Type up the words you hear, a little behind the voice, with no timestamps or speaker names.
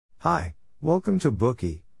Hi, welcome to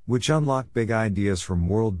Bookie, which unlock big ideas from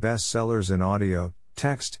world bestsellers in audio,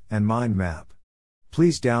 text, and mind map.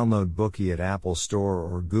 Please download Bookie at Apple Store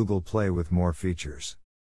or Google Play with more features.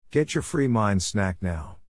 Get your free mind snack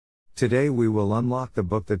now. Today we will unlock the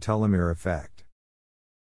book The Telomere Effect.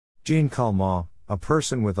 Jean Calment, a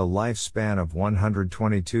person with a lifespan of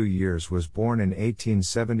 122 years, was born in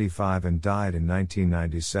 1875 and died in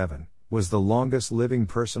 1997, was the longest living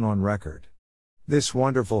person on record. This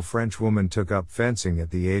wonderful French woman took up fencing at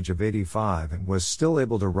the age of 85 and was still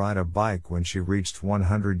able to ride a bike when she reached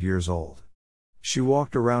 100 years old. She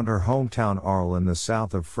walked around her hometown Arles in the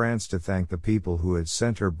south of France to thank the people who had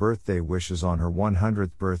sent her birthday wishes on her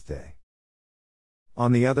 100th birthday.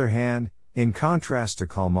 On the other hand, in contrast to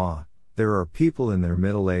Calment, there are people in their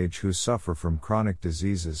middle age who suffer from chronic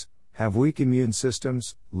diseases, have weak immune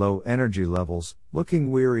systems, low energy levels,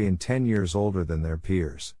 looking weary and 10 years older than their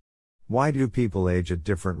peers. Why do people age at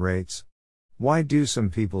different rates? Why do some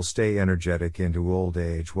people stay energetic into old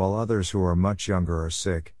age while others who are much younger are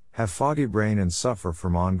sick, have foggy brain and suffer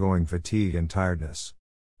from ongoing fatigue and tiredness?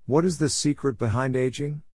 What is the secret behind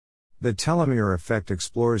aging? The telomere effect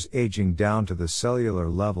explores aging down to the cellular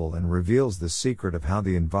level and reveals the secret of how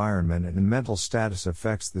the environment and mental status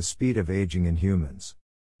affects the speed of aging in humans.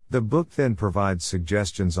 The book then provides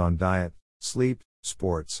suggestions on diet, sleep,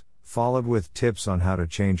 sports, followed with tips on how to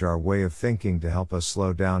change our way of thinking to help us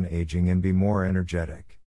slow down aging and be more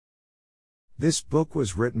energetic. This book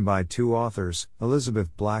was written by two authors,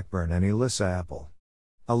 Elizabeth Blackburn and Elissa Appel.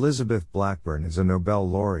 Elizabeth Blackburn is a Nobel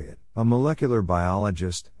laureate, a molecular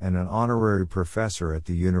biologist, and an honorary professor at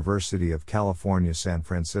the University of California, San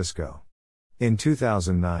Francisco. In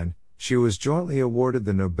 2009, she was jointly awarded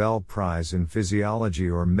the Nobel Prize in Physiology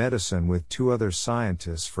or Medicine with two other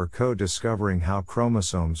scientists for co-discovering how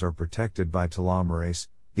chromosomes are protected by telomerase,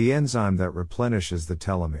 the enzyme that replenishes the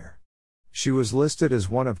telomere. She was listed as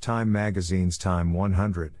one of Time magazine's Time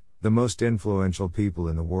 100, the most influential people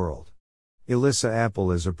in the world. Elissa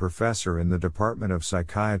Appel is a professor in the Department of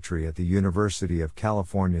Psychiatry at the University of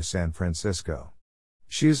California, San Francisco.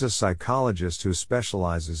 She is a psychologist who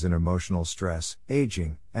specializes in emotional stress,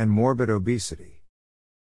 aging, and morbid obesity.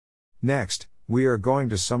 Next, we are going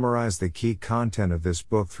to summarize the key content of this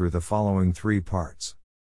book through the following three parts.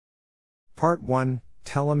 Part 1,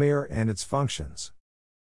 Telomere and its functions.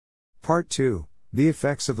 Part 2, the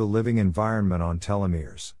effects of the living environment on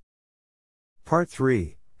telomeres. Part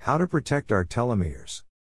 3, how to protect our telomeres.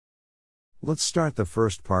 Let's start the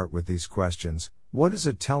first part with these questions. What is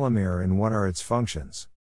a telomere and what are its functions?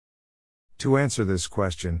 To answer this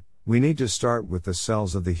question, we need to start with the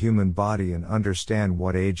cells of the human body and understand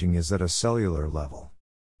what aging is at a cellular level.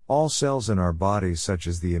 All cells in our bodies, such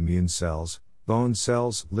as the immune cells, bone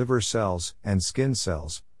cells, liver cells, and skin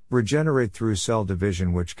cells, regenerate through cell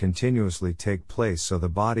division, which continuously take place so the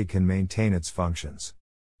body can maintain its functions.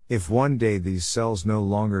 If one day these cells no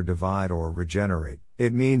longer divide or regenerate,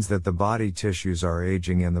 it means that the body tissues are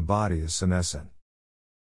aging and the body is senescent.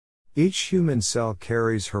 Each human cell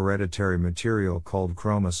carries hereditary material called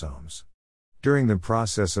chromosomes. During the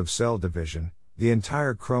process of cell division, the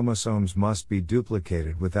entire chromosomes must be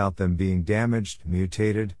duplicated without them being damaged,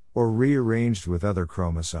 mutated, or rearranged with other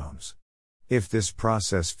chromosomes. If this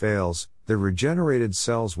process fails, the regenerated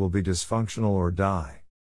cells will be dysfunctional or die.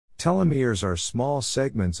 Telomeres are small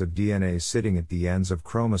segments of DNA sitting at the ends of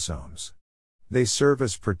chromosomes. They serve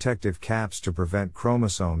as protective caps to prevent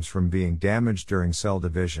chromosomes from being damaged during cell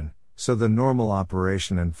division, so the normal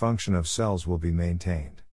operation and function of cells will be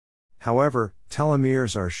maintained. However,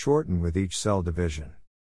 telomeres are shortened with each cell division.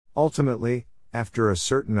 Ultimately, after a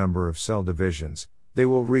certain number of cell divisions, they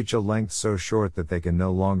will reach a length so short that they can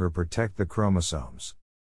no longer protect the chromosomes.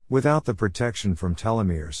 Without the protection from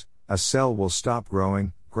telomeres, a cell will stop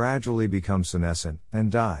growing, gradually become senescent,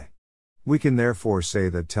 and die. We can therefore say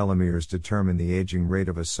that telomeres determine the aging rate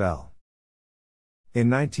of a cell. In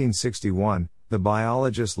 1961, the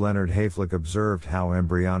biologist Leonard Hayflick observed how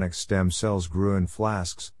embryonic stem cells grew in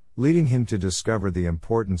flasks, leading him to discover the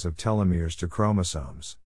importance of telomeres to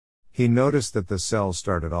chromosomes. He noticed that the cells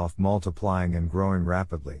started off multiplying and growing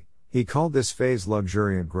rapidly. He called this phase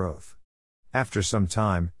luxuriant growth. After some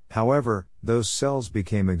time, however, those cells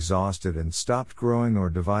became exhausted and stopped growing or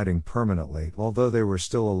dividing permanently, although they were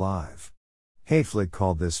still alive. Hayflick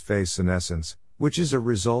called this phase senescence, which is a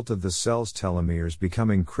result of the cell's telomeres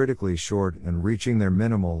becoming critically short and reaching their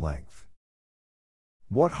minimal length.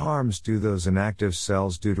 What harms do those inactive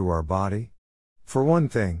cells do to our body? For one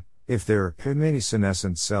thing, if there are many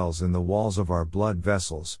senescent cells in the walls of our blood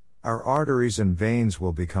vessels, our arteries and veins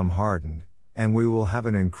will become hardened, and we will have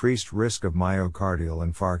an increased risk of myocardial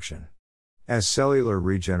infarction. As cellular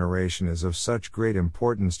regeneration is of such great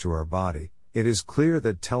importance to our body, it is clear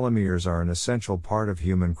that telomeres are an essential part of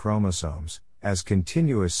human chromosomes, as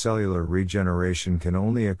continuous cellular regeneration can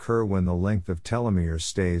only occur when the length of telomeres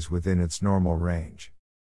stays within its normal range.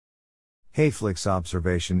 Hayflick's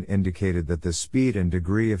observation indicated that the speed and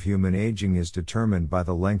degree of human aging is determined by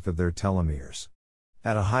the length of their telomeres.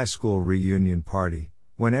 At a high school reunion party,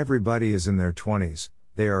 when everybody is in their 20s,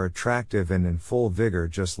 they are attractive and in full vigor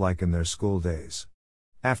just like in their school days.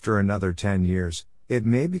 After another 10 years, it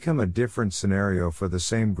may become a different scenario for the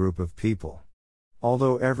same group of people.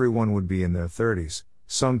 Although everyone would be in their 30s,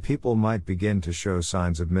 some people might begin to show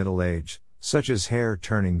signs of middle age, such as hair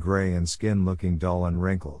turning gray and skin looking dull and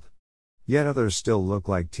wrinkled. Yet others still look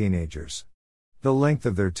like teenagers. The length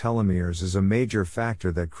of their telomeres is a major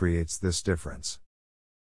factor that creates this difference.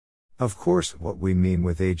 Of course, what we mean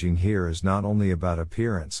with aging here is not only about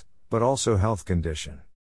appearance, but also health condition.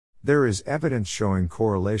 There is evidence showing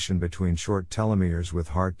correlation between short telomeres with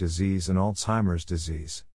heart disease and Alzheimer's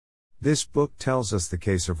disease. This book tells us the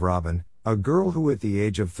case of Robin, a girl who at the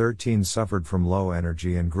age of 13 suffered from low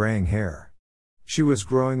energy and graying hair. She was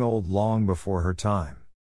growing old long before her time.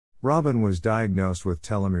 Robin was diagnosed with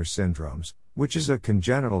telomere syndromes, which is a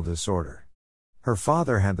congenital disorder. Her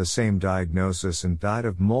father had the same diagnosis and died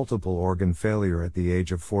of multiple organ failure at the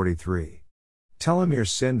age of 43. Telomere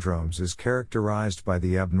syndromes is characterized by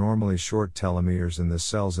the abnormally short telomeres in the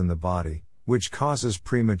cells in the body, which causes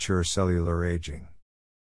premature cellular aging.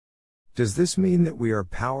 Does this mean that we are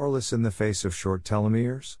powerless in the face of short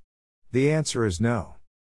telomeres? The answer is no.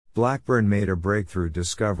 Blackburn made a breakthrough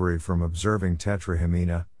discovery from observing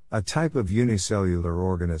tetrahymena, a type of unicellular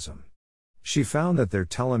organism. She found that their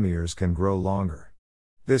telomeres can grow longer.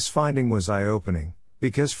 This finding was eye-opening,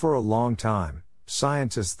 because for a long time,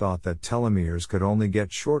 scientists thought that telomeres could only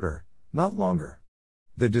get shorter, not longer.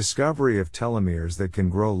 The discovery of telomeres that can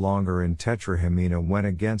grow longer in tetrahymena went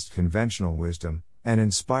against conventional wisdom, and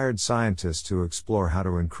inspired scientists to explore how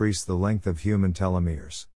to increase the length of human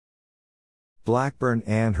telomeres. Blackburn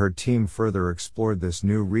and her team further explored this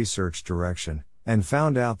new research direction, and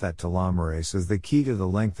found out that telomerase is the key to the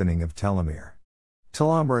lengthening of telomere.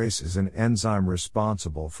 Telomerase is an enzyme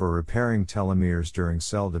responsible for repairing telomeres during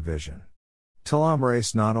cell division.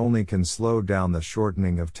 Telomerase not only can slow down the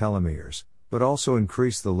shortening of telomeres, but also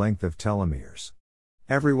increase the length of telomeres.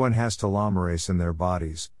 Everyone has telomerase in their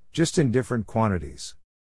bodies, just in different quantities.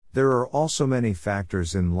 There are also many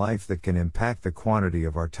factors in life that can impact the quantity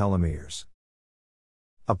of our telomeres.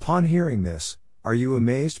 Upon hearing this, are you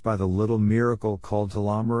amazed by the little miracle called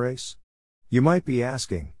telomerase? You might be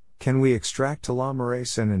asking, can we extract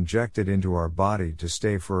telomerase and inject it into our body to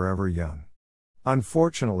stay forever young?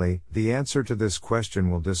 Unfortunately, the answer to this question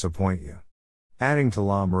will disappoint you. Adding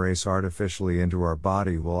telomerase artificially into our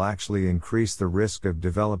body will actually increase the risk of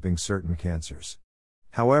developing certain cancers.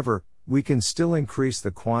 However, we can still increase the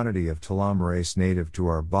quantity of telomerase native to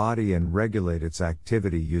our body and regulate its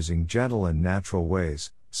activity using gentle and natural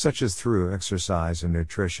ways, such as through exercise and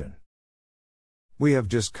nutrition. We have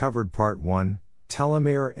just covered Part 1,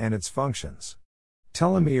 Telomere and its functions.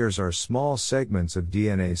 Telomeres are small segments of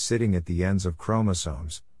DNA sitting at the ends of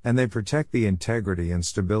chromosomes, and they protect the integrity and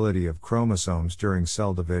stability of chromosomes during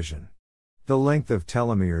cell division. The length of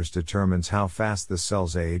telomeres determines how fast the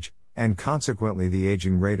cells age, and consequently the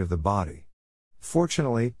aging rate of the body.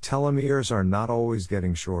 Fortunately, telomeres are not always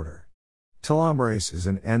getting shorter. Telomerase is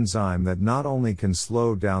an enzyme that not only can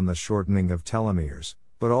slow down the shortening of telomeres,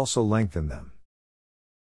 but also lengthen them.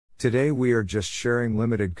 Today we are just sharing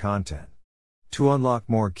limited content. To unlock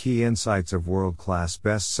more key insights of world-class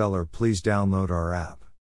bestseller, please download our app.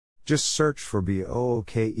 Just search for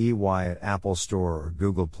BOOKEY at Apple Store or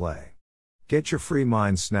Google Play. Get your free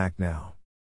mind snack now.